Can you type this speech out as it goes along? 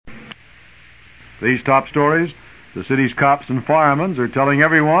These top stories, the city's cops and firemen are telling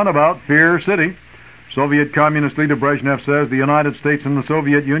everyone about Fear City. Soviet Communist leader Brezhnev says the United States and the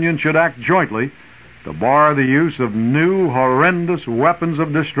Soviet Union should act jointly to bar the use of new, horrendous weapons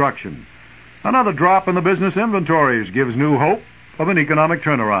of destruction. Another drop in the business inventories gives new hope of an economic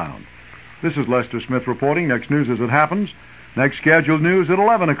turnaround. This is Lester Smith reporting. Next news as it happens. Next scheduled news at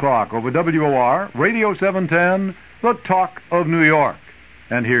 11 o'clock over WOR, Radio 710, the Talk of New York.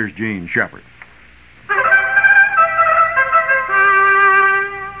 And here's Gene Shepard.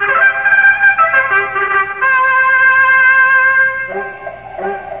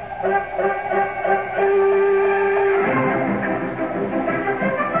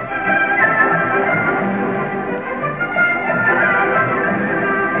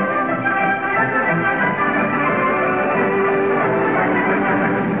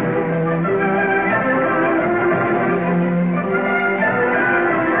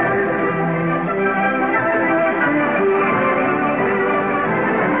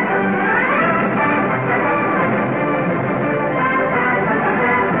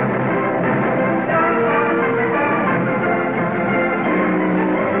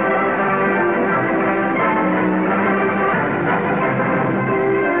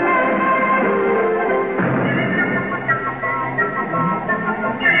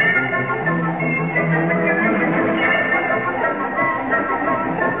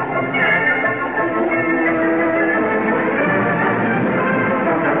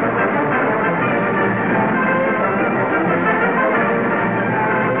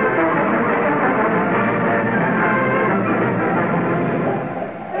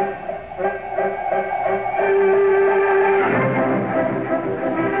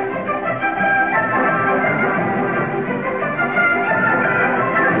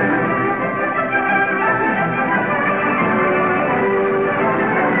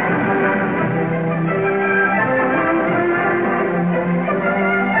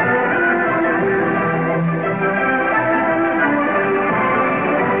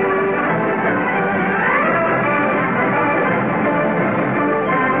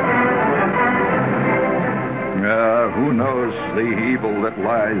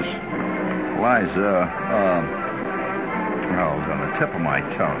 on the tip of my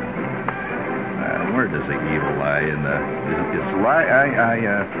tongue. Where does the evil lie? In the...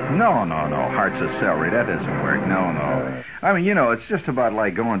 No. Hearts of celery. That doesn't work. No. I mean, it's just about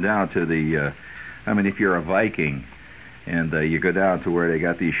like going down to the... if you're a Viking and you go down to where they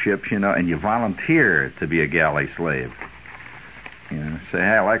got these ships, and you volunteer to be a galley slave. Say,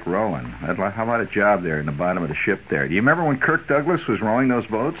 hey, I like rowing. How about a job there in the bottom of the ship there? Do you remember when Kirk Douglas was rowing those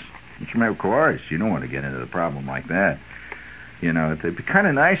boats? Of course. You don't want to get into a problem like that. It'd be kind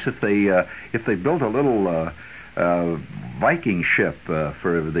of nice if they built a little Viking ship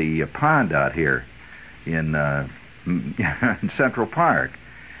for the pond out here in Central Park.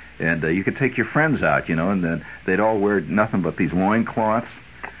 And you could take your friends out, and then they'd all wear nothing but these loincloths.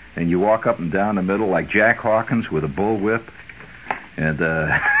 And you walk up and down the middle like Jack Hawkins with a bullwhip. And, these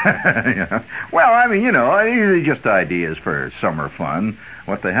are just ideas for summer fun.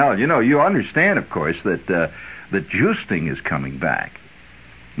 What the hell? You understand, of course, that juicing is coming back.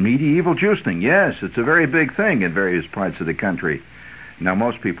 Medieval juicing, yes, it's a very big thing in various parts of the country. Now,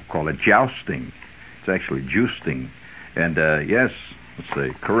 most people call it jousting. It's actually juicing. And, yes, let's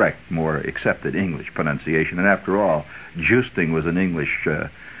say correct, more accepted English pronunciation. And after all, juicing was an English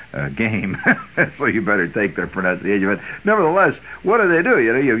game, so you better take their pronunciation. But nevertheless, what do?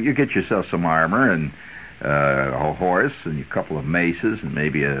 You get yourself some armor and a horse and a couple of maces and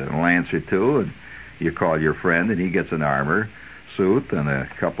maybe a lance or two, and you call your friend and he gets an armor suit and a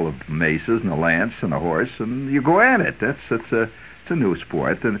couple of maces and a lance and a horse, and you go at it. It's a new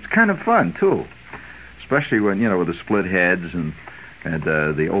sport, and it's kind of fun too, especially when with the split heads and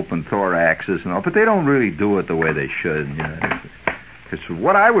the open thoraxes and all. But they don't really do it the way they should. Because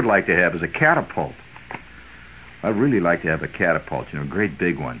what I would like to have is a catapult. I'd really like to have a catapult, a great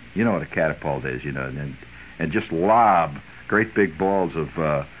big one. You know what a catapult is, and just lob great big balls of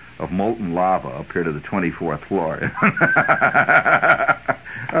molten lava up here to the 24th floor.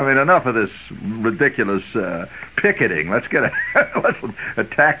 Enough of this ridiculous picketing. Let's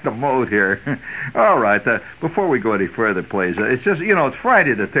attack the moat here. All right. Before we go any further, please. It's just it's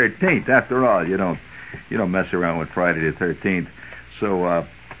Friday the 13th. After all, you don't mess around with Friday the 13th. So,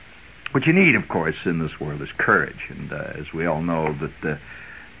 what you need, of course, in this world is courage, and as we all know, that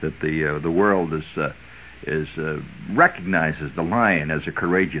the world recognizes the lion as a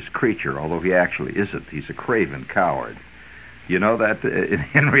courageous creature, although he actually isn't. He's a craven coward. You know that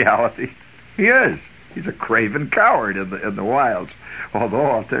in reality, he is. He's a craven coward in the wilds. Although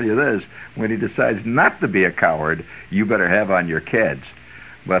I'll tell you this, when he decides not to be a coward, you better have on your kids.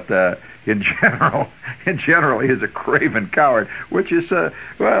 But in general, he is a craven coward, which is,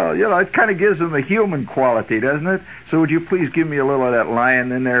 well, you know, it kind of gives him a human quality, doesn't it? So would you please give me a little of that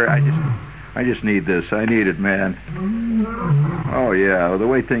lion in there? I just need this. I need it, man. Oh, yeah, the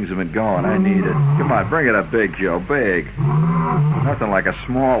way things have been going, I need it. Come on, bring it up big, Joe, big. Nothing like a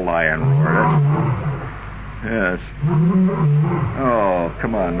small lion roar. Yes. Oh,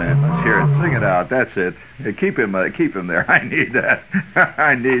 come on, man. Let's hear it. Sing it out. That's it. Hey, keep him there. I need that.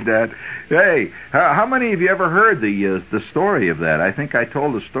 I need that. Hey, how many of you ever heard the story of that? I think I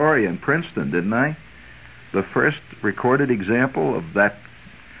told the story in Princeton, didn't I? The first recorded example of that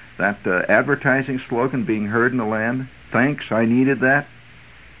advertising slogan being heard in the land. Thanks, I needed that.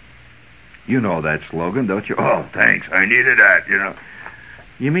 You know that slogan, don't you? Oh, thanks, I needed that, you know.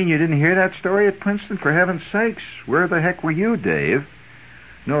 You mean you didn't hear that story at Princeton? For heaven's sakes, where the heck were you, Dave?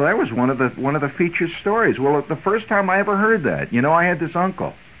 No, that was one of the featured stories. Well, the first time I ever heard that, you know, I had this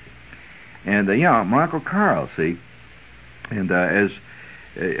uncle, and my Uncle Carl, see, and as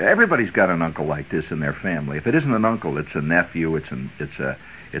everybody's got an uncle like this in their family. If it isn't an uncle, it's a nephew, it's a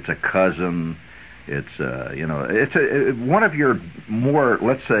cousin, it's one of your more,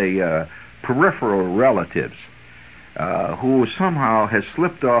 let's say, peripheral relatives. Who somehow has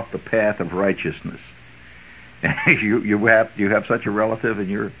slipped off the path of righteousness. you have such a relative in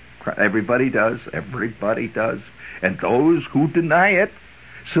your... Everybody does, and those who deny it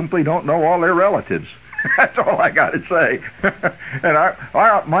simply don't know all their relatives. That's all I got to say. And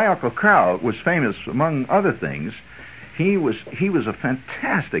my Uncle Carl was famous, among other things. He was a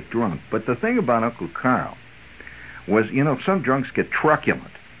fantastic drunk. But the thing about Uncle Carl was, some drunks get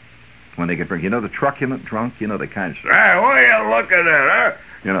truculent when they get drunk. The truculent drunk, the kind of, hey, what are you looking at, huh?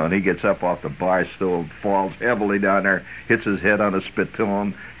 And he gets up off the bar stool, falls heavily down there, hits his head on a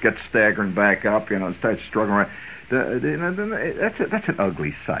spittoon, gets staggering back up, starts struggling around. That's an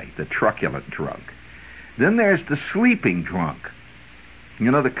ugly sight, the truculent drunk. Then there's the sleeping drunk.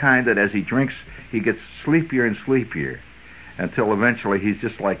 The kind that as he drinks, he gets sleepier and sleepier until eventually he's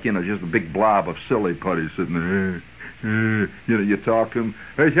just like, just a big blob of silly putty sitting there. You talk to him.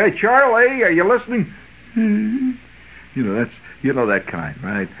 Hey, Charlie, are you listening? That kind,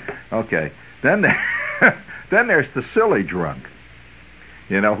 right? Okay. Then there's the silly drunk.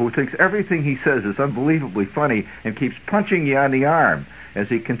 Who thinks everything he says is unbelievably funny and keeps punching you on the arm as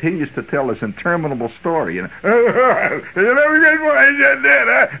he continues to tell this interminable story. You never guess what I just did,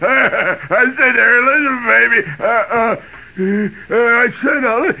 huh? I said there, listen, baby. I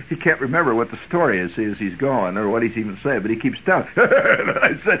said, he can't remember what the story is as he's going or what he's even saying, but he keeps telling.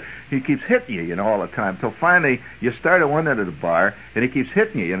 I said, he keeps hitting you, all the time, till finally you start at one end of the bar and he keeps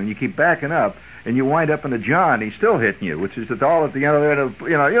hitting you, and you keep backing up, and you wind up in the jaw and he's still hitting you, which is all at the other end of,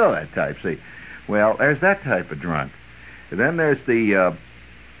 that type, see. Well, there's that type of drunk. And then there's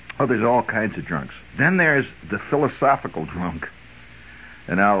there's all kinds of drunks. Then there's the philosophical drunk.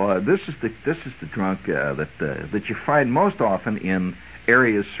 And now this is the drunk that you find most often in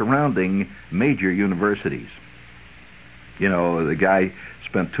areas surrounding major universities. The guy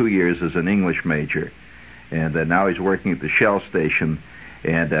spent 2 years as an English major, and now he's working at the Shell station.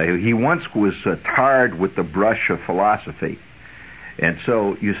 And he once was tarred with the brush of philosophy. And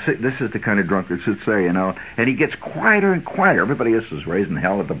so you see, this is the kind of drunk that sits there, and he gets quieter and quieter. Everybody else is raising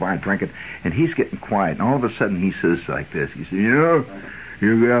hell at the bar and drinking, and he's getting quiet. And all of a sudden he says like this. He says, you're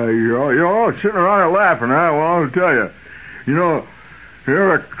all sitting around and laughing, huh? Well, I'll tell you. It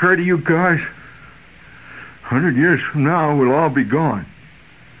ever occurred to you guys, 100 years from now, we'll all be gone.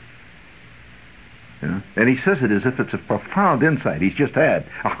 And he says it as if it's a profound insight he's just had.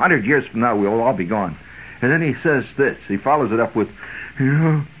 100 years from now, we'll all be gone. And then he says this. He follows it up with,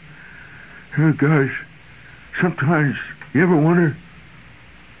 guys, sometimes you ever wonder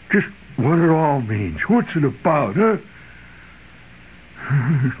just what it all means. What's it about, huh?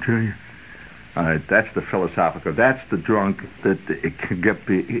 I tell you. That's the philosophical. That's the drunk that he can get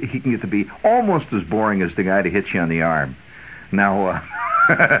to be almost as boring as the guy that hits you on the arm. Now,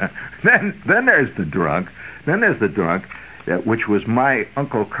 then there's the drunk. Then there's the drunk, which was my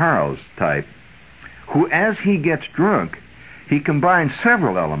Uncle Carl's type, who, as he gets drunk, he combines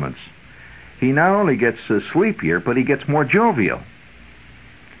several elements. He not only gets sleepier, but he gets more jovial.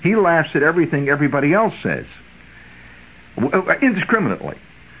 He laughs at everything everybody else says, indiscriminately.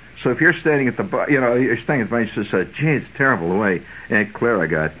 So if you're standing at the bar, you're standing at the bar, and you say, gee, it's terrible the way Aunt Clara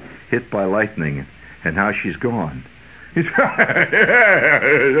got hit by lightning, and how she's gone. He's not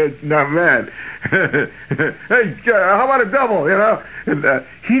bad. Hey, how about a double, you know? And,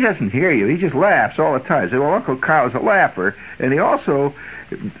 he doesn't hear you. He just laughs all the time. I said, well, Uncle Carl's a laugher, and he also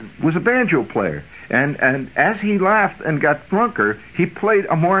was a banjo player. And as he laughed and got drunker, he played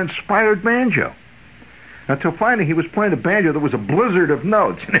a more inspired banjo. Until finally he was playing a banjo that was a blizzard of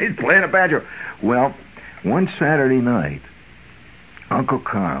notes, and he's playing a banjo. Well, one Saturday night, Uncle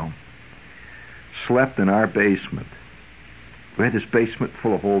Carl slept in our basement. We had this basement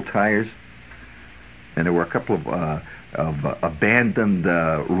full of old tires, and there were a couple of abandoned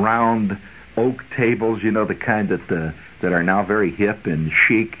round oak tables, you know, the kind that are now very hip in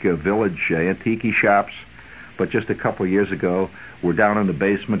chic village antique shops. But just a couple of years ago, we're down in the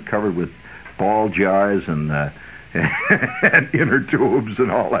basement covered with ball jars and inner tubes and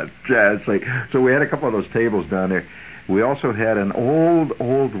all that jazz. So we had a couple of those tables down there. We also had an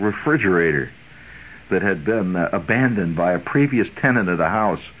old refrigerator that had been abandoned by a previous tenant of the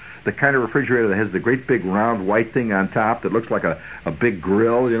house. The kind of refrigerator that has the great big round white thing on top that looks like a big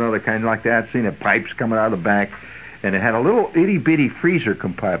grill, you know, the kind like that. Seen the pipes coming out of the back. And it had a little itty-bitty freezer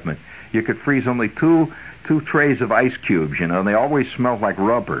compartment. You could freeze only two trays of ice cubes, you know, and they always smelled like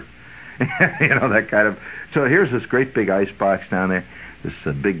rubber. You know, that kind of... So here's this great big ice box down there, this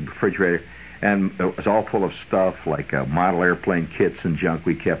big refrigerator, and it was all full of stuff like model airplane kits and junk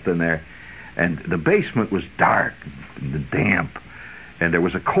we kept in there. And the basement was dark and damp, and there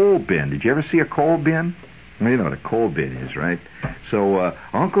was a coal bin. Did you ever see a coal bin? Well, you know what a coal bin is, right? So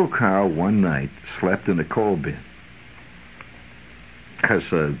Uncle Carl one night slept in the coal bin because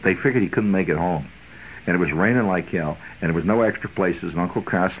they figured he couldn't make it home. And it was raining like hell, and there was no extra places, and Uncle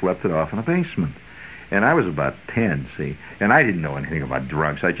Carl slept it off in the basement. And I was about 10, see, and I didn't know anything about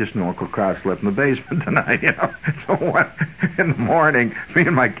drugs. I just knew Uncle Carl slept in the basement tonight, you know. So in the morning, me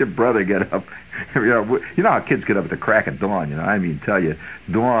and my kid brother get up. You know how kids get up at the crack of dawn, you know. I mean, tell you,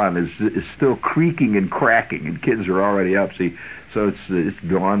 dawn is still creaking and cracking, and kids are already up, see. So it's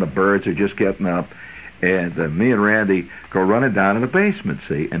dawn, the birds are just getting up, and me and Randy go running down in the basement,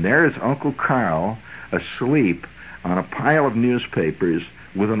 see. And there's Uncle Carl asleep on a pile of newspapers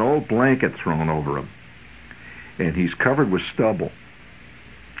with an old blanket thrown over him. And he's covered with stubble.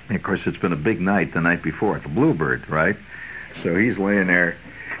 And of course, it's been a big night the night before at the Bluebird, right? So he's laying there,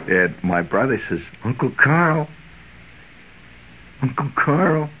 and my brother says, Uncle Carl. And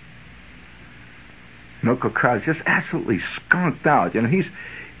Uncle Carl's just absolutely skunked out. You know,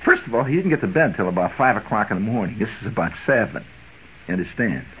 first of all, he didn't get to bed till about 5 o'clock in the morning. This is about 7. You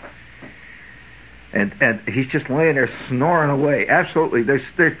understand? And he's just laying there snoring away. Absolutely. There's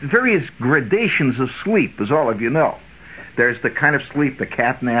various gradations of sleep, as all of you know. There's the kind of sleep, the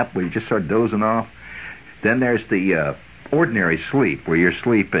cat nap, where you just start dozing off. Then there's the ordinary sleep, where you're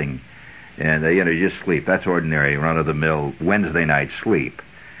sleeping, and you just sleep. That's ordinary, run-of-the-mill Wednesday night sleep.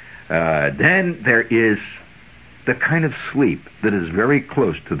 Then there is the kind of sleep that is very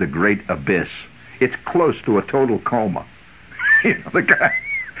close to the great abyss. It's close to a total coma. You know, the guy...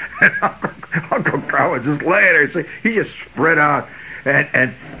 And Uncle Carl was just laying there. So he just spread out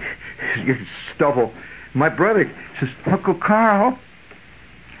and stubble. My brother says, Uncle Carl.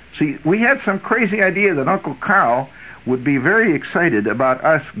 See, we had some crazy idea that Uncle Carl would be very excited about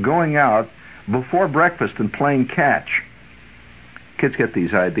us going out before breakfast and playing catch. Kids get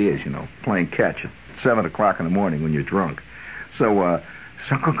these ideas, you know, playing catch at 7 o'clock in the morning when you're drunk. So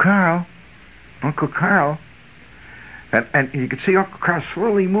it's Uncle Carl. And you could see Uncle Carl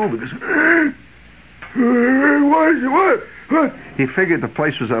slowly moving. What? He figured the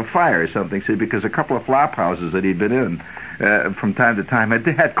place was on fire or something, see, because a couple of flop houses that he'd been in from time to time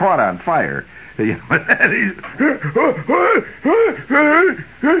had caught on fire. You know,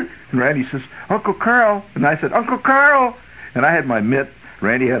 and Randy says, Uncle Carl. And I said, Uncle Carl. And I had my mitt.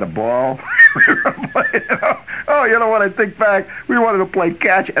 Randy had a ball. You know what, I think back, we wanted to play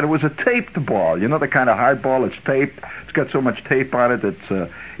catch, and it was a taped ball. You know, the kind of hard ball that's taped? It's got so much tape on it that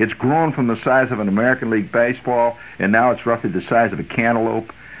it's grown from the size of an American League baseball, and now it's roughly the size of a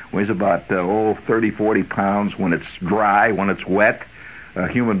cantaloupe. Weighs about 30, 40 pounds when it's dry. When it's wet, a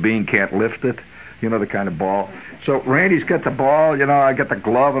human being can't lift it. You know, the kind of ball. So Randy's got the ball, you know, I got the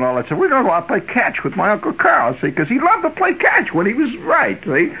glove and all that. So we're going to go out and play catch with my Uncle Carl, see, because he loved to play catch when he was right,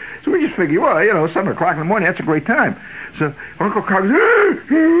 see. So we just figured, well, you know, 7 o'clock in the morning, that's a great time. So Uncle Carl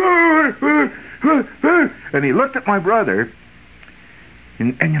goes, and he looked at my brother,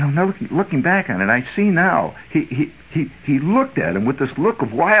 and you know, looking back on it, I see now, he looked at him with this look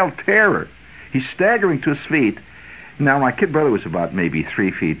of wild terror. He's staggering to his feet. Now, my kid brother was about maybe 3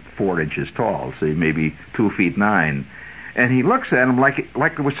 feet 4 inches tall, say maybe 2 feet 9, and he looks at him like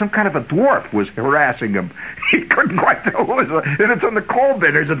it was some kind of a dwarf was harassing him. He couldn't quite tell who it was. And it's on the coal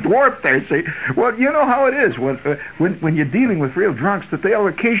bin. There's a dwarf there, see? Well, you know how it is when you're dealing with real drunks, that they'll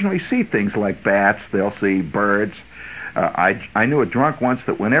occasionally see things like bats. They'll see birds. I knew a drunk once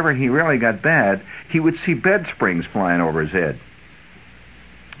that whenever he really got bad, he would see bed springs flying over his head.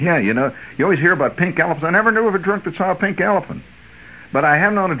 Yeah, you know, you always hear about pink elephants. I never knew of a drunk that saw a pink elephant. But I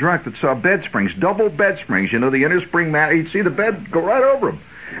have known a drunk that saw bed springs, double bed springs. You know, the inner spring mat, he'd see the bed go right over him.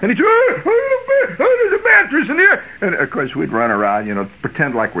 And he'd say, oh, there's a mattress in here. And, of course, we'd run around, you know,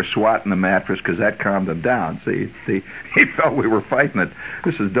 pretend like we're swatting the mattress because that calmed him down. See, he felt we were fighting it.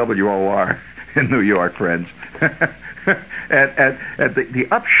 This is WOR in New York, friends. and the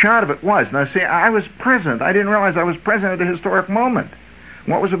upshot of it was, now, see, I was present. I didn't realize I was present at a historic moment.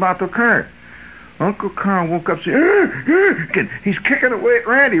 What was about to occur? Uncle Carl woke up saying, he's kicking away at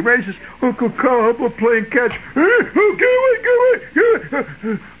Randy. Randy says, Uncle Carl, how about playing catch? Oh, get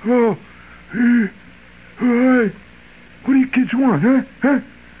away. Oh, all right. What do you kids want, huh?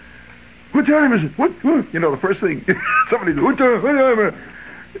 What time is it? What? You know, the first thing, somebody says, what time?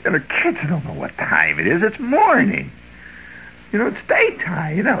 And the kids don't know what time it is. It's morning. You know, it's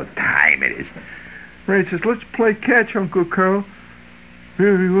daytime. You know what time it is. Randy says, let's play catch, Uncle Carl.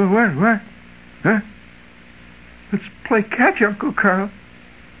 What? Huh? Let's play catch, Uncle Carl.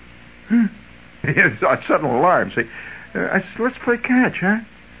 Huh? It's a sudden alarm. See, I said, let's play catch, huh?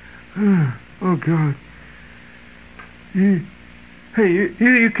 Oh, God. Hey,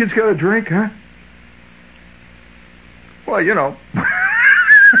 you kids got a drink, huh? Well, you know.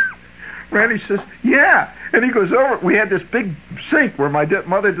 Randy says, yeah. And he goes over. We had this big sink where my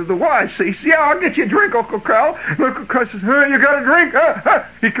mother did the wash. So he says, yeah, I'll get you a drink, Uncle Carl. And Uncle Carl says, you got a drink?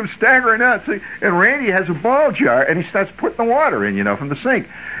 He comes staggering out. See? And Randy has a ball jar, and he starts putting the water in, you know, from the sink.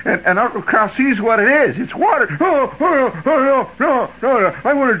 And Uncle Carl sees what it is. It's water. No,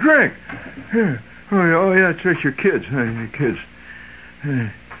 I want a drink. Oh, yeah, it's just your kids. Your kids.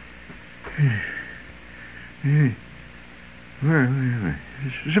 Where?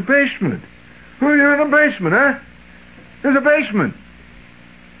 It's a basement. Oh, you're in a basement, huh? There's a basement.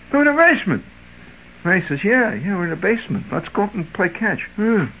 We're in a basement. Ray says, yeah, we're in a basement. Let's go up and play catch.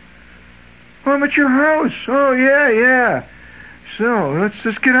 Oh, I'm at your house. Oh, yeah. So, let's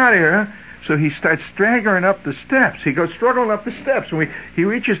just get out of here, huh? So he starts staggering up the steps. He goes struggling up the steps, and he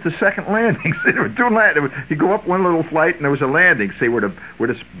reaches the second landing. See, there were two landings. He'd go up one little flight, and there was a landing, see, where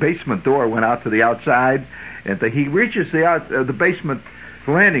this basement door went out to the outside. And he reaches the basement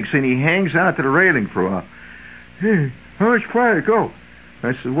landing, see, and he hangs out to the railing for a while. Hey, how much farther to go?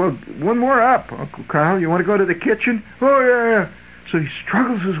 I said, well, one more up, Uncle Carl. You want to go to the kitchen? Oh, yeah. So he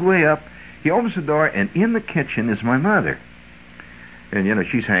struggles his way up. He opens the door, and in the kitchen is my mother. And, you know,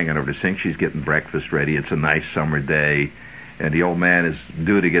 she's hanging over the sink. She's getting breakfast ready. It's a nice summer day. And the old man is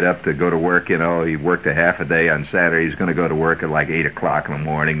due to get up to go to work. You know, he worked a half a day on Saturday. He's going to go to work at like 8 o'clock in the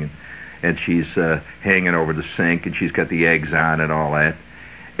morning. And she's hanging over the sink, and she's got the eggs on and all that.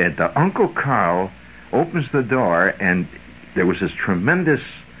 And Uncle Carl opens the door, and there was this tremendous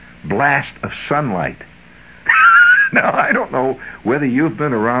blast of sunlight. Now, I don't know whether you've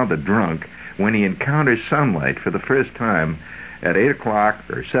been around a drunk when he encounters sunlight for the first time at 8 o'clock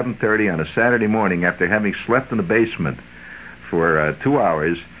or 7:30 on a Saturday morning after having slept in the basement for 2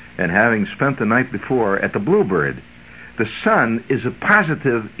 hours and having spent the night before at the Bluebird. The sun is a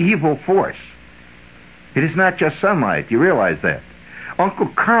positive evil force. It is not just sunlight. You realize that? Uncle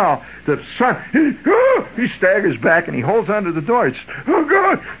Carl, the sun, he staggers back and he holds onto the door. It's, oh,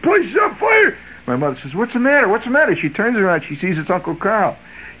 God, place is on fire. My mother says, what's the matter? She turns around. She sees it's Uncle Carl.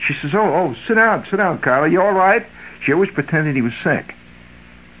 She says, oh, sit down, Carl. Are you all right? She always pretended he was sick.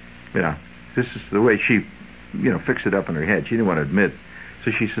 You know, this is the way she, fixed it up in her head. She didn't want to admit.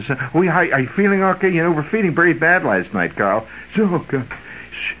 So she says, are you feeling okay? You know, we're feeling very bad last night, Carl. So,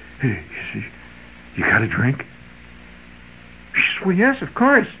 you got a drink? She says, well, yes, of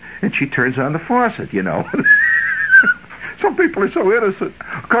course. And she turns on the faucet, you know. Some people are so innocent.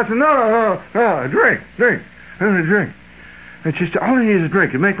 Carl says, no, a drink. I want a drink. And she said, all I need is a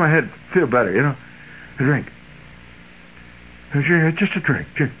drink. It makes my head feel better, you know. A drink. Just a drink.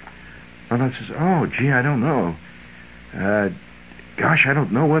 My mother says, oh, gee, I don't know. Gosh, I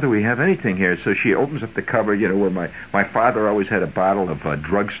don't know whether we have anything here. So she opens up the cupboard, where my father always had a bottle of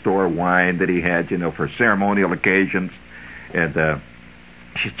drugstore wine that he had, for ceremonial occasions. And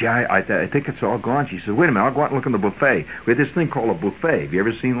she says, yeah, I think it's all gone. She says, wait a minute, I'll go out and look in the buffet. We had this thing called a buffet. Have you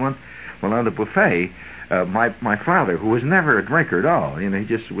ever seen one? Well, on the buffet, my father, who was never a drinker at all, he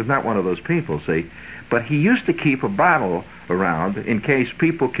just was not one of those people, see, but he used to keep a bottle around in case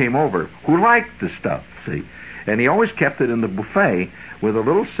people came over who liked the stuff, see. And he always kept it in the buffet with a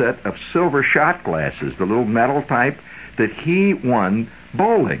little set of silver shot glasses, the little metal type that he won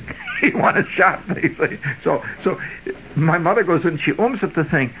bowling. He won a shot, basically. So my mother goes in, she opens up the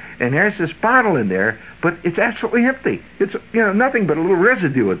thing, and there's this bottle in there, but it's absolutely empty. It's, nothing but a little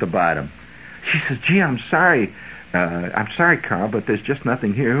residue at the bottom. She says, "Gee, I'm sorry. I'm sorry, Carl, but there's just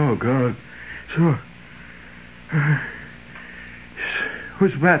nothing here." "Oh, God." "So,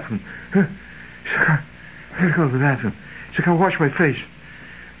 where's the bathroom?" "I gotta go to the bathroom." "So I gotta wash my face."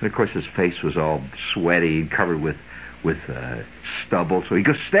 And, of course, his face was all sweaty and covered with stubble. So he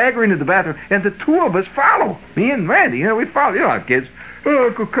goes staggering to the bathroom, and the two of us follow. Me and Randy, we follow. You know how kids. "Oh,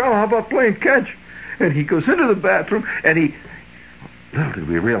 Uncle Carl, how about playing catch?" And he goes into the bathroom, and little did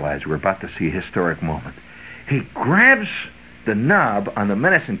we realize we were about to see a historic moment. He grabs the knob on the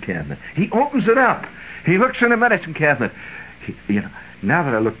medicine cabinet. He opens it up. He looks in the medicine cabinet. Now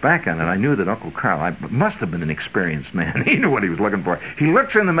that I look back on it, I knew that Uncle Carl must have been an experienced man. He knew what he was looking for. He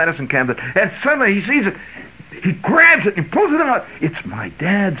looks in the medicine cabinet, and suddenly he sees it. He grabs it and pulls it out. It's my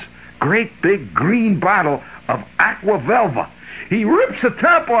dad's great big green bottle of Aqua Velva. He rips the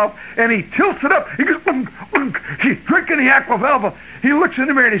top off, and he tilts it up. He goes, he's drinking the Aqua Velva. He looks in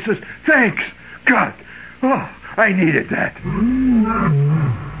the mirror, and he says, "Thanks, God. Oh, I needed that."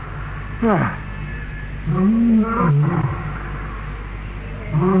 Oh.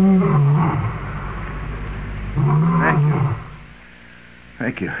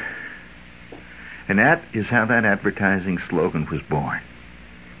 Thank you. And that is how that advertising slogan was born.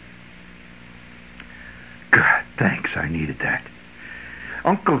 God, thanks, I needed that.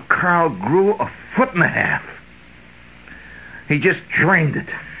 Uncle Carl grew 1.5 feet. He just drained it.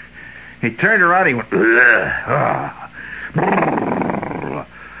 He turned around, he went, a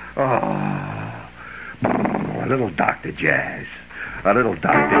little Dr. Jazz. A little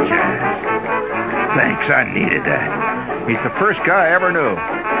Dr. Jazz. Thanks, I needed that. He's the first guy I ever knew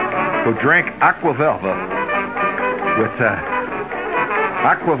who drank Aqua Velva with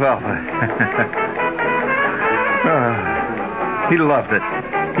Aqua Velva. He loved it.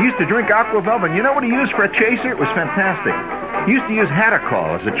 He used to drink Aqua Velva, and you know what he used for a chaser? It was fantastic. He used to use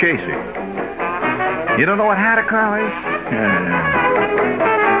Hadacol as a chaser. You don't know what Hadacol is?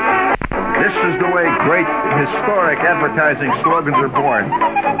 This is the way great historic advertising slogans are born.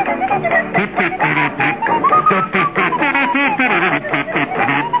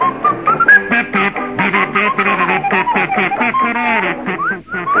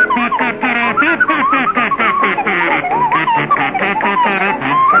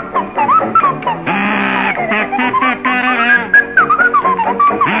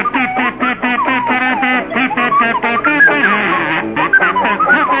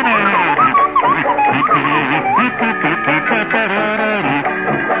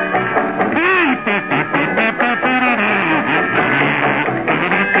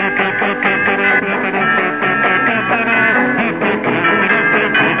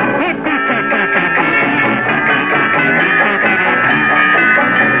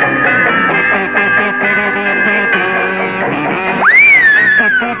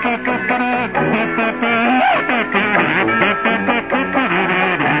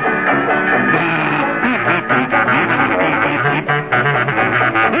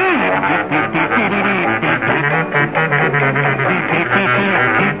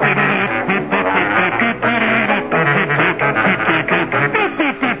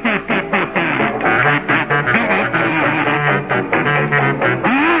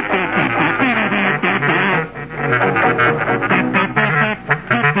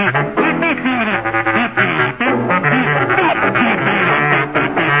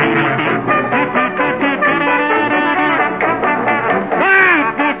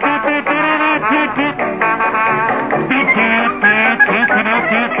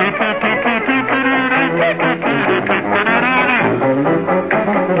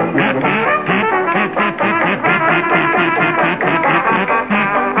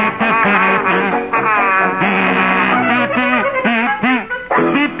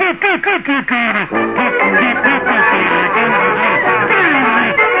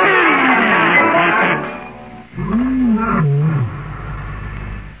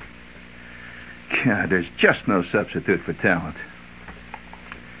 God, there's just no substitute for talent.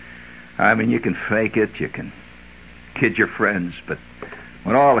 I mean, you can fake it, you can kid your friends, but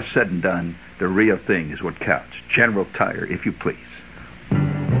when all is said and done, the real thing is what counts. General Tire, if you please.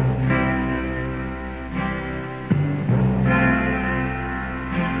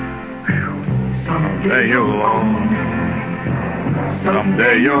 Someday you'll own.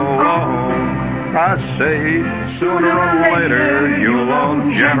 Someday you'll own. I say, sooner or later you'll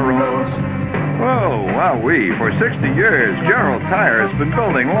own Generals. Oh, wowee. For 60 years, General Tire has been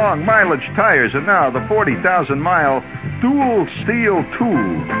building long-mileage tires, and now the 40,000-mile dual steel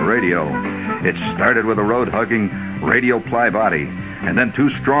tube radial. It started with a road-hugging radial ply body, and then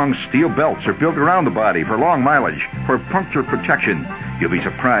 2 strong steel belts are built around the body for long mileage, for puncture protection. You'll be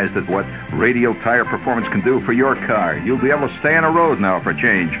surprised at what radial tire performance can do for your car. You'll be able to stay on the road now for a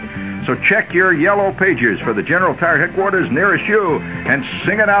change. So check your yellow pages for the General Tire headquarters nearest you and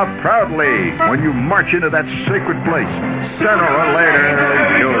sing it out proudly when you march into that sacred place. Sooner or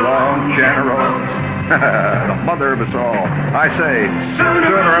later, you long generals. The mother of us all. I say,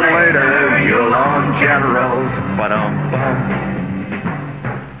 sooner or later, you long generals. Ba-dum-bum.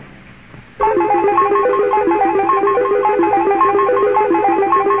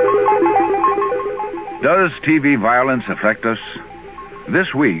 Does TV violence affect us?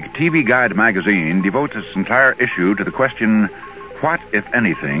 This week, TV Guide magazine devotes its entire issue to the question, what, if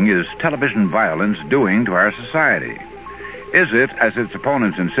anything, is television violence doing to our society? Is it, as its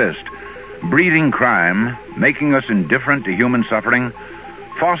opponents insist, breeding crime, making us indifferent to human suffering,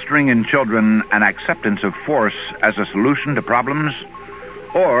 fostering in children an acceptance of force as a solution to problems?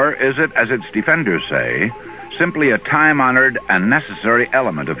 Or is it, as its defenders say, simply a time-honored and necessary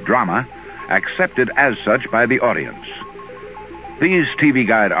element of drama, accepted as such by the audience? These TV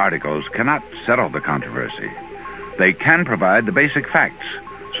Guide articles cannot settle the controversy. They can provide the basic facts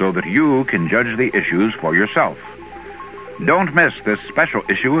so that you can judge the issues for yourself. Don't miss this special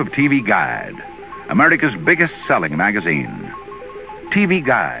issue of TV Guide, America's biggest selling magazine. TV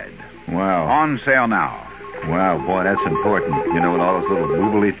Guide. Wow. On sale now. Wow, boy, that's important. You know, with all those little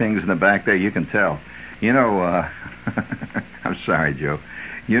boobly things in the back there, you can tell. You know, I'm sorry, Joe.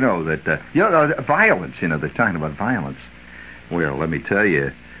 You know that, violence, they're talking about violence. Well, let me tell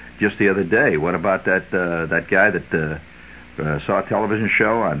you, just the other day, what about that guy that saw a television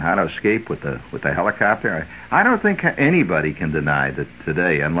show on how to escape with the helicopter? I don't think anybody can deny that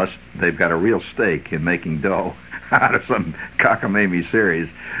today, unless they've got a real stake in making dough out of some cockamamie series,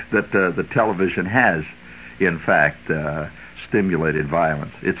 that the television has, in fact, stimulated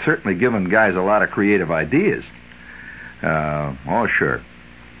violence. It's certainly given guys a lot of creative ideas. Oh, sure.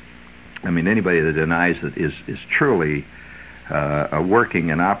 I mean, anybody that denies it is truly a working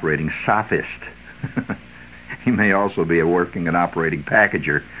and operating sophist. He may also be a working and operating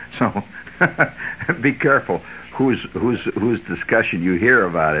packager. So be careful whose discussion you hear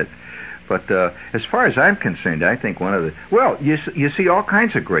about it. But as far as I'm concerned, I think one of the... Well, you see all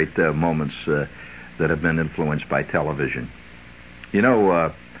kinds of great moments that have been influenced by television. You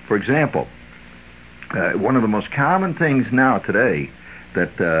know, for example, one of the most common things now today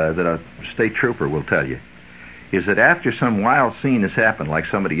that a state trooper will tell you is that after some wild scene has happened, like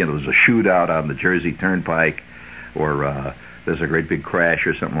somebody, there's a shootout on the Jersey Turnpike, or there's a great big crash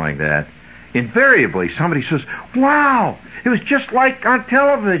or something like that, invariably somebody says, wow, it was just like on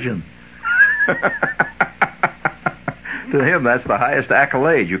television. To him, that's the highest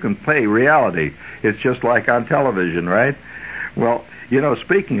accolade you can pay reality. It's just like on television, right? Well,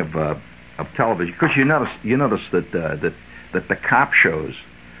 speaking of television, because you notice that the cop shows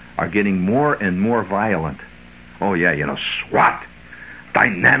are getting more and more violent. Oh, yeah, SWAT,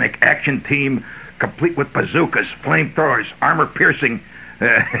 dynamic action team, complete with bazookas, flamethrowers, armor-piercing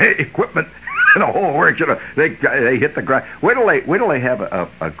equipment, the whole works. They hit the ground. Wait till they have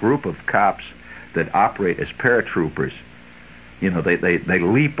a group of cops that operate as paratroopers. They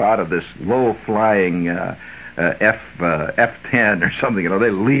leap out of this low-flying F-10 or something. They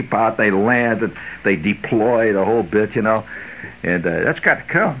leap out, they land, and they deploy the whole bit. And that's got to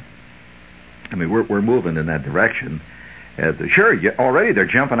come. I mean, we're moving in that direction. Sure, already they're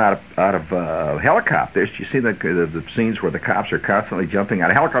jumping out of helicopters. You see the scenes where the cops are constantly jumping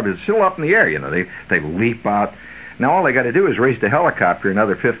out of helicopters. It's still up in the air. They leap out. Now all they got to do is raise the helicopter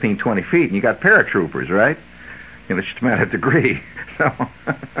another 15, 20 feet, and you got paratroopers, right? It's just a matter of degree. So,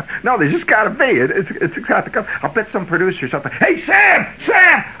 no, there's just got to be. It's got to come. I'll bet some producer or something. Hey, Sam,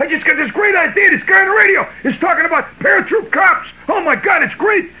 I just got this great idea. This guy on the radio is talking about paratroop cops. Oh, my God, it's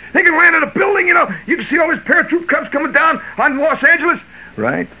great. They can land in a building, You can see all these paratroop cops coming down on Los Angeles.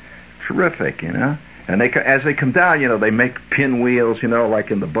 Right? Terrific, And as they come down, they make pinwheels,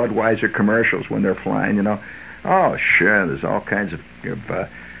 like in the Budweiser commercials when they're flying, Oh, sure, there's all kinds of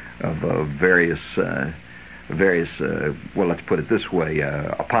various, well, let's put it this way,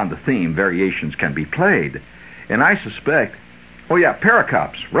 upon the theme, variations can be played. And I suspect, oh yeah,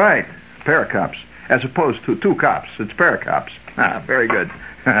 paracops, right, paracops, as opposed to two cops, it's paracops. Ah, very good.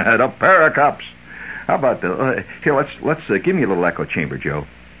 The paracops. How about here, let's give me a little echo chamber, Joe.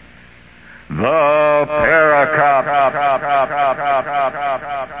 The paracops.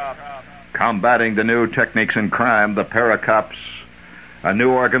 Combating the new techniques in crime, the Paracops, a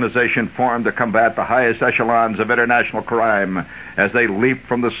new organization formed to combat the highest echelons of international crime as they leap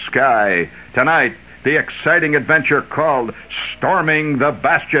from the sky. Tonight, the exciting adventure called Storming the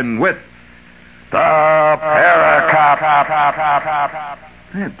Bastion with the Paracops.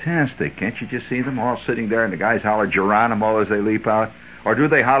 Fantastic. Can't you just see them all sitting there and the guys holler Geronimo as they leap out? Or do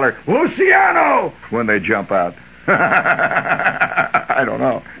they holler Luciano when they jump out? I don't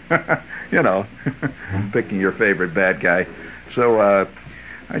know. You know, picking your favorite bad guy. So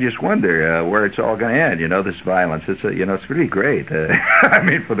I just wonder where it's all going to end. You know, this violence. It's it's really great. I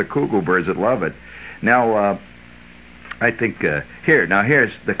mean, for the cuckoo birds that love it. Now, I think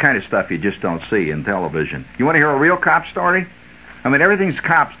here's the kind of stuff you just don't see in television. You want to hear a real cop story? I mean, everything's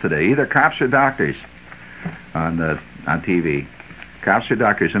cops today. Either cops or doctors on TV. Cops or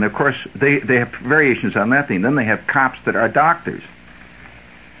doctors, and of course they have variations on that thing. Then they have cops that are doctors.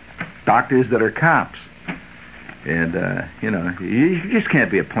 Doctors that are cops. And, you just can't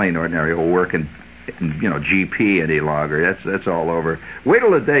be a plain, ordinary old working, GP any longer. That's all over. Wait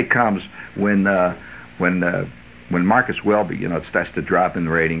till the day comes when Marcus Welby, it starts to drop in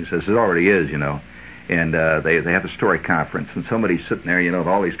the ratings, as it already is, and they have a story conference, and somebody's sitting there,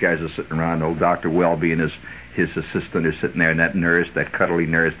 all these guys are sitting around, old Dr. Welby and his assistant are sitting there, and that nurse, that cuddly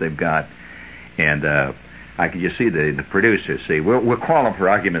nurse they've got, and I can just see the producers. See, we'll call him for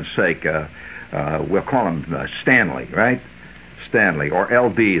argument's sake. We'll call him Stanley, right? Stanley, or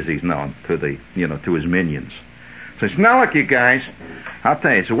LD as he's known to to his minions. So it's now look, you guys. I'll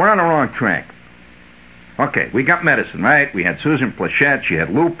tell you. So we're on the wrong track. Okay, we got medicine, right? We had Susan Plachette. She had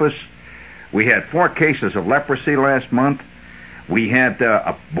lupus. We had 4 cases of leprosy last month. We had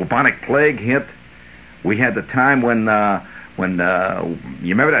a bubonic plague hit. We had the time when you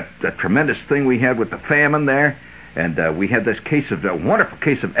remember that tremendous thing we had with the famine there, and we had this wonderful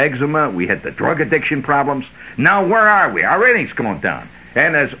case of eczema. We had the drug addiction problems. Now where are we? Our ratings going down,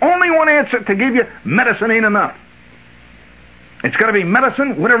 and there's only one answer to give you: medicine ain't enough. It's got to be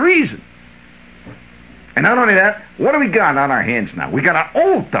medicine with a reason. And not only that, what do we got on our hands now? We got an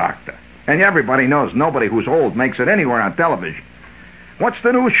old doctor, and everybody knows nobody who's old makes it anywhere on television. What's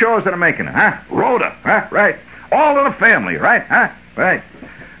the new shows that are making it, huh? Rhoda, huh? Right. All in the Family, right? Huh? Right.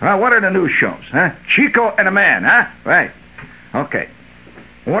 What are the new shows, huh? Chico and a Man, huh? Right. Okay.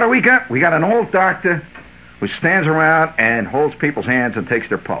 What do we got? We got an old doctor who stands around and holds people's hands and takes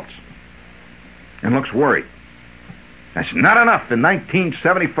their pulse. And looks worried. That's not enough in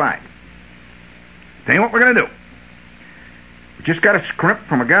 1975. Tell you what we're going to do. We just got a script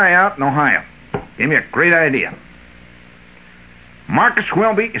from a guy out in Ohio. Gave me a great idea. Marcus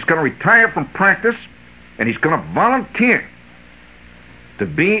Welby is going to retire from practice, and he's going to volunteer to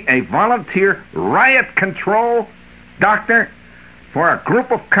be a volunteer riot control doctor for a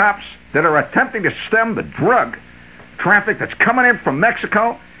group of cops that are attempting to stem the drug traffic that's coming in from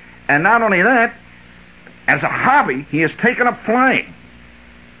Mexico. And not only that, as a hobby, he has taken up flying.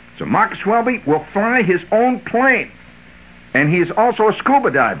 So Marcus Welby will fly his own plane, and he is also a scuba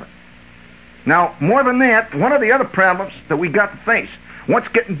diver. Now, more than that, one of the other problems that we got to face, what's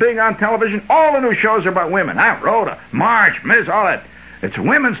getting big on television, all the new shows are about women. Rhoda, Marge, Ms. all that. It's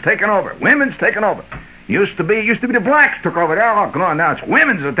women's taking over. Women's taking over. Used to be the blacks took over. They're all gone now. It's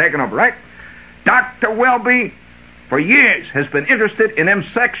women's are taking over, right? Dr. Welby, for years, has been interested in them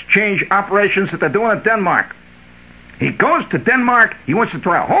sex change operations that they're doing in Denmark. He goes to Denmark, he wants to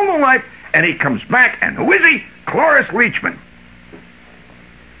try a whole new life, and he comes back, and who is he? Cloris Leachman.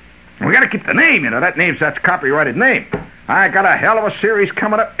 We got to keep the name, that's a copyrighted name. I got a hell of a series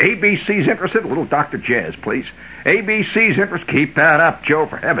coming up. ABC's interested. A little Dr. Jazz, please. ABC's interested. Keep that up, Joe,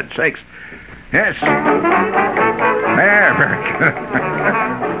 for heaven's sakes. Yes. There, very good.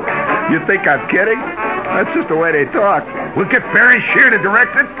 You think I'm kidding? That's just the way they talk. We'll get Barry Shear to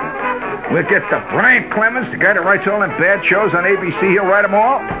direct it. We'll get Brian Clemens, the guy that writes all them bad shows on ABC. He'll write them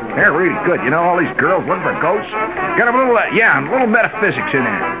all. They're really good. All these girls looking for ghosts. Got a little metaphysics in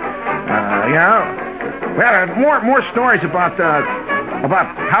there. We had more stories about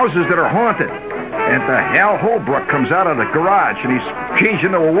houses that are haunted. And Hal Holbrook comes out of the garage, and he's changed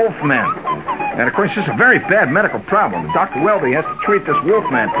into a wolfman. And, of course, this is a very bad medical problem. Dr. Welby has to treat this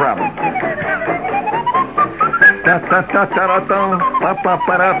wolfman problem.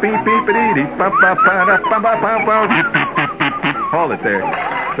 Hold it there.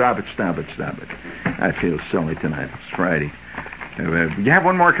 Stop it. I feel silly tonight. It's Friday. You have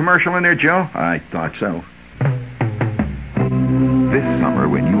one more commercial in there, Joe? I thought so. This summer, summer,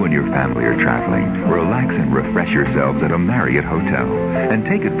 when you and your family are traveling, relax and refresh yourselves at a Marriott hotel and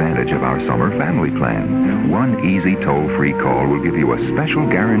take advantage of our summer family plan. One easy toll-free call will give you a special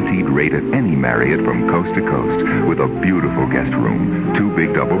guaranteed rate at any Marriott from coast to coast with a beautiful guest room, 2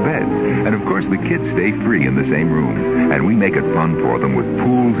 big double beds, and of course the kids stay free in the same room. And we make it fun for them with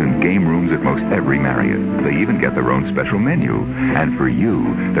pools and game rooms at most every Marriott. They even get their own special menu. And for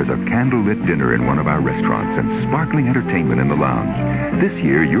you, there's a candlelit dinner in one of our restaurants and sparkling entertainment in the lounge. This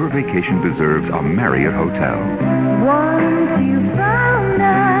year, your vacation deserves a Marriott hotel. Once you found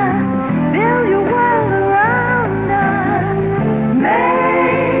us, build your world around us.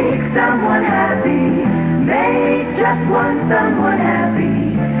 Make someone happy. Make just one someone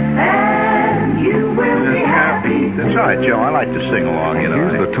happy. And you will be happy. That's all right, Joe. I like to sing along, you know.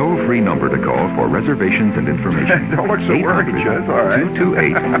 Here's the toll-free number to call for reservations and information. Don't look so worried, Joe. It's all right.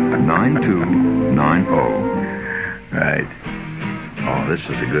 228-9290. Right. Oh, this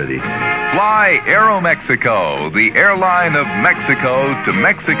is a goodie. Fly Aeromexico, the airline of Mexico to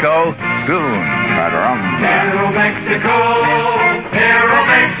Mexico soon. Aeromexico,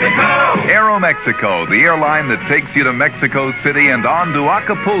 Aeromexico. Aeromexico, the airline that takes you to Mexico City and on to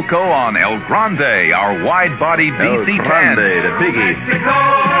Acapulco on El Grande, our wide-body DC-10. El Grande, the biggie.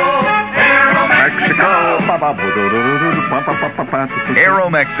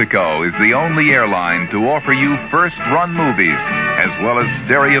 Aeromexico is the only airline to offer you first-run movies as well as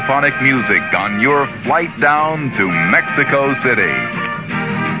stereophonic music on your flight down to Mexico City.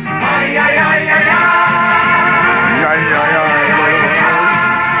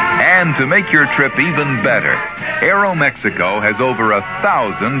 And to make your trip even better, Aeromexico has over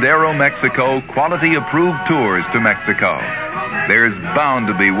 1,000 Aeromexico quality-approved tours to Mexico. There's bound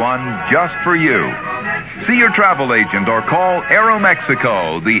to be one just for you. See your travel agent or call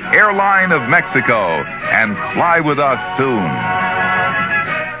Aeromexico, the airline of Mexico, and fly with us soon.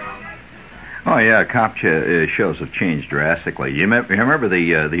 Oh, yeah, cop shows have changed drastically. You remember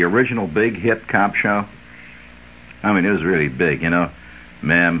the original big hit cop show? I mean, it was really big, you know.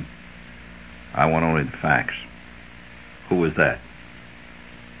 Ma'am, I want only the facts. Who was that?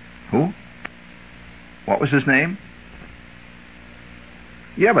 Who? What was his name?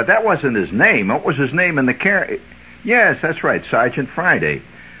 Yeah, but that wasn't his name. What was his name in the Yes, that's right, Sergeant Friday.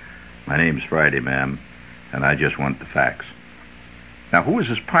 My name's Friday, ma'am, and I just want the facts. Now, who was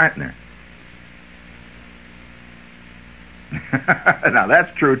his partner? Now,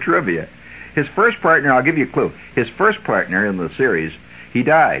 that's true trivia. His first partner, I'll give you a clue. His first partner in the series, he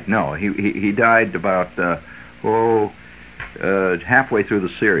died. No, he died about, halfway through the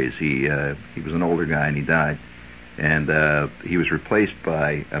series. He was an older guy, and he died. And he was replaced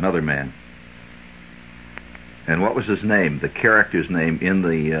by another man. And what was his name? The character's name in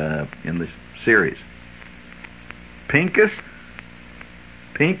the series? Pinkus?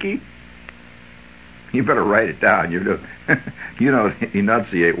 Pinky? You better write it down. You don't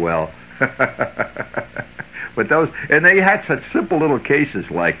enunciate well. But those, and they had such simple little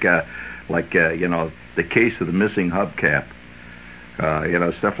cases like the case of the missing hubcap.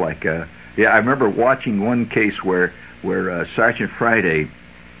 Stuff like. Yeah, I remember watching one case where Sergeant Friday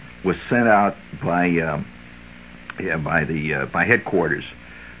was sent out by headquarters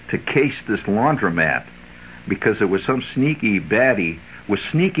to case this laundromat because there was some sneaky baddie was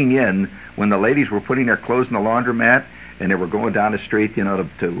sneaking in when the ladies were putting their clothes in the laundromat and they were going down the street,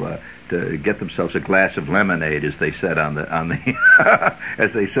 to get themselves a glass of lemonade, as they said on the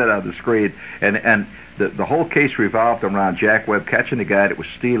as they said on the screen, and the whole case revolved around Jack Webb catching the guy that was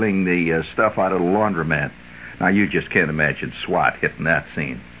stealing the stuff out of the laundromat. Now you just can't imagine SWAT hitting that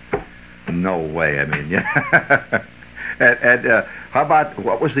scene. No way. I mean, yeah. and how about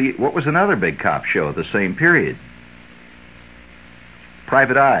what was another big cop show of the same period?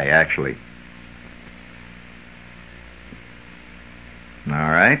 Private Eye, actually. All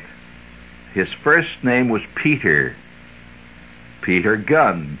right. His first name was Peter. Peter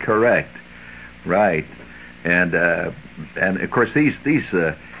Gunn, correct. Right. And of course these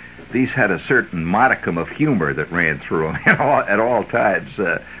had a certain modicum of humor that ran through them at all times.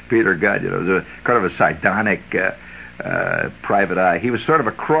 Peter Gunn, was kind of a sardonic Private Eye. He was sort of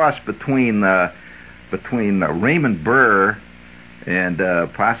a cross between Raymond Burr and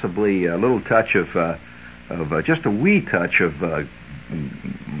possibly a little touch of just a wee touch of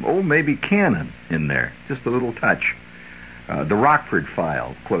maybe Cannon in there, just a little touch. The Rockford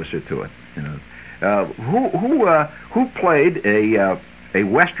File, closer to it. Who played a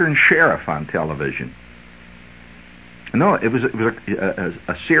Western sheriff on television? No, it was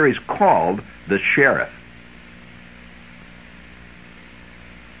a series called The Sheriff.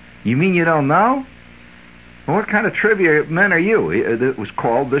 You mean you don't know? Well, what kind of trivia men are you? It was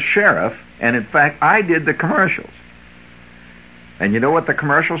called The Sheriff, and in fact, I did the commercials. And you know what the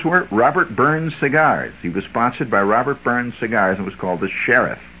commercials were? Robert Burns Cigars. He was sponsored by Robert Burns Cigars, and it was called The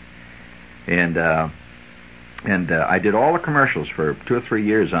Sheriff. And I did all the commercials for 2 or 3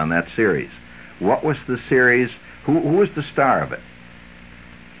 years on that series. What was the series? Who was the star of it?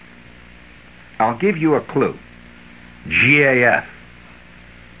 I'll give you a clue. GAF.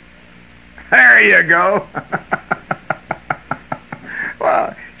 There you go.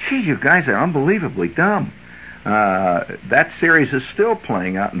 Well, gee, you guys are unbelievably dumb. That series is still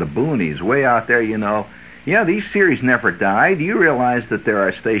playing out in the boonies, way out there, you know. Yeah, these series never died. You realize that there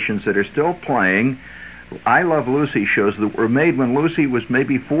are stations that are still playing I Love Lucy shows that were made when Lucy was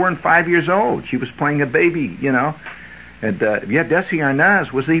maybe 4 and 5 years old. She was playing a baby, you know. And, yeah, Desi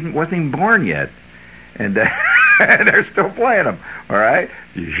Arnaz wasn't even born yet. And they're still playing them, all right?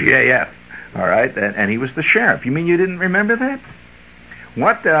 JF, all right? And he was the sheriff. You mean you didn't remember that?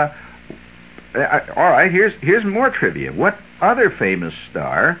 What, all right, here's more trivia. What other famous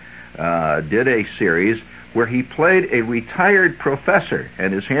star did a series where he played a retired professor,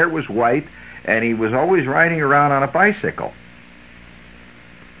 and his hair was white, and he was always riding around on a bicycle?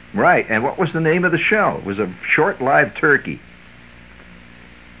 Right, and what was the name of the show? It was a short-lived turkey.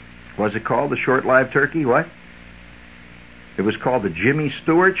 Was it called The Short-Lived Turkey? What? It was called The Jimmy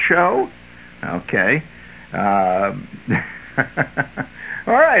Stewart Show? Okay. All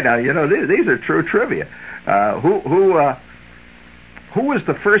right, now, you know, these are true trivia. Who was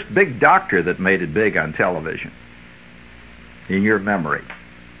the first big doctor that made it big on television, in your memory?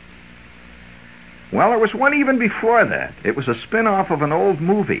 Well, there was one even before that. It was a spin-off of an old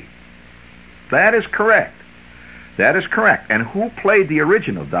movie. That is correct. That is correct. And who played the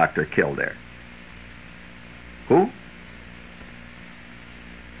original Dr. Kildare? Who?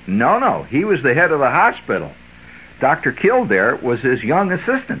 No. He was the head of the hospital. Dr. Kildare was his young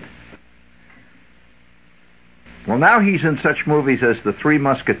assistant. Well, now he's in such movies as The Three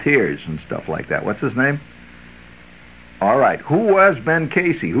Musketeers and stuff like that. What's his name? All right. Who was Ben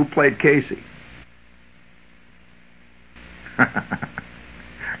Casey? Who played Casey?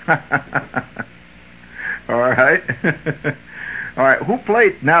 All right. All right. Who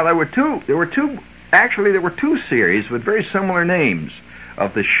played? Now there were two series with very similar names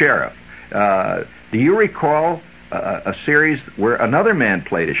of the sheriff. Do you recall a series where another man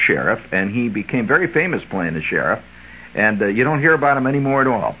played a sheriff, and he became very famous playing the sheriff, and you don't hear about him anymore at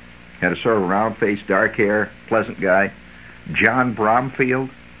all? Had a sort of round face, dark hair, pleasant guy. John Bromfield.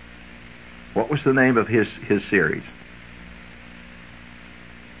 What was the name of his series?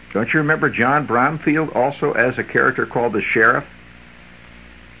 Don't you remember John Bromfield also as a character called the Sheriff?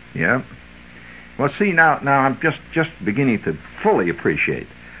 Yeah. Well, see, now I'm just beginning to fully appreciate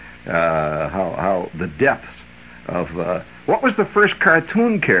how the depths of what was the first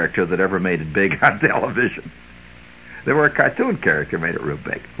cartoon character that ever made it big on television? There were a cartoon character made it real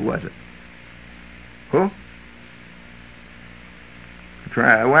big. Who was it? Who?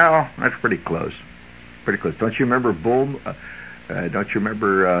 Well, that's pretty close. Pretty close. Don't you remember Bull? Don't you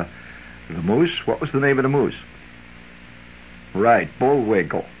remember the moose? What was the name of the moose? Right,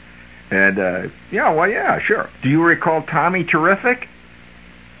 Bullwinkle. And, yeah, sure. Do you recall Tommy Terrific?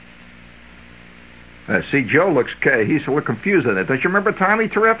 See, Joe he's a little confused on that. Don't you remember Tommy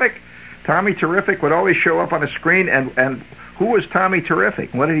Terrific? Tommy Terrific would always show up on a screen, and who was Tommy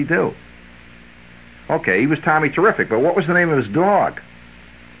Terrific? What did he do? Okay, he was Tommy Terrific, but what was the name of his dog?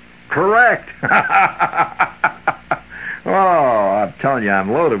 Correct. Oh, I'm telling you,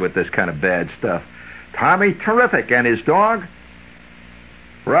 I'm loaded with this kind of bad stuff. Tommy Terrific, and his dog?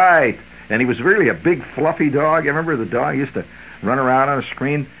 Right. And he was really a big, fluffy dog. You remember the dog used to run around on a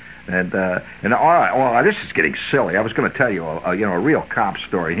screen? And all right, well, this is getting silly. I was going to tell you, a real cop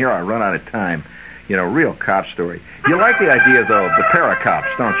story. Here I run out of time. Real cop story. You like the idea, though, of the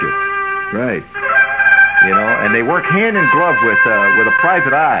paracops, don't you? Right. And they work hand in glove with a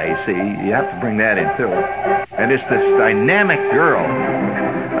private eye. See, you have to bring that in too. And it's this dynamic girl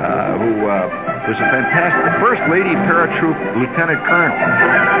who was a fantastic first lady paratroop lieutenant colonel.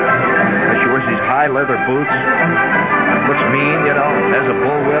 And she wears these high leather boots, looks mean, has a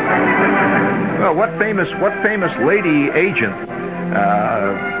bullwhip. Well, what famous lady agent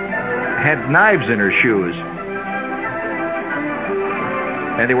had knives in her shoes,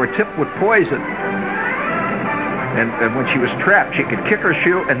 and they were tipped with poison? And when she was trapped, she could kick her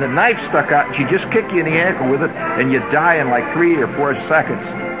shoe, and the knife stuck out, and she'd just kick you in the ankle with it, and you'd die in like 3 or 4 seconds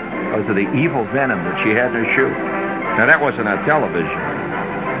because of the evil venom that she had in her shoe. Now, that wasn't on television.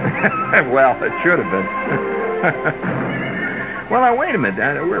 Well, it should have been. Well, now wait a minute.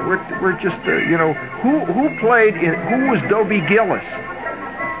 We're just who played in? Who was Dobie Gillis?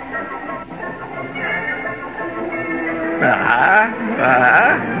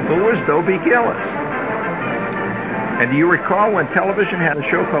 Who was Dobie Gillis? And do you recall when television had a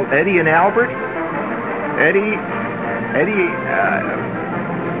show called Eddie and Albert? Eddie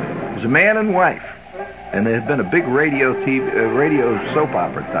was a man and wife, and there had been a big radio soap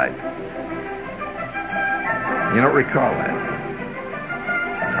opera type. You don't recall that?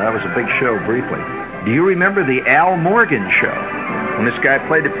 That was a big show briefly. Do you remember the Al Morgan show when this guy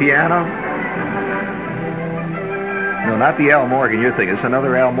played the piano? No, not the Al Morgan you're thinking. It's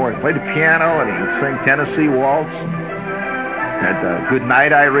another Al Morgan. Played the piano and he would sing Tennessee Waltz. And Good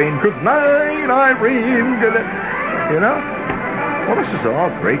Night, Irene. Good night, Irene. Good night. You know? Well, this is all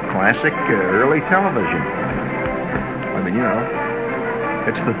great classic early television. I mean, you know,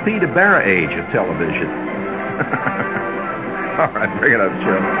 it's the Theda Bara age of television. All right, bring it up,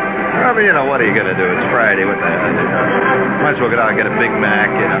 Joe. I mean, you know, what are you going to do? It's Friday. What the hell? Might as well get out and get a Big Mac,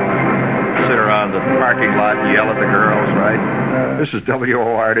 you know. Sit around the parking lot and yell at the girls, right? This is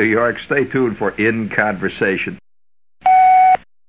WOR New York. Stay tuned for In Conversation.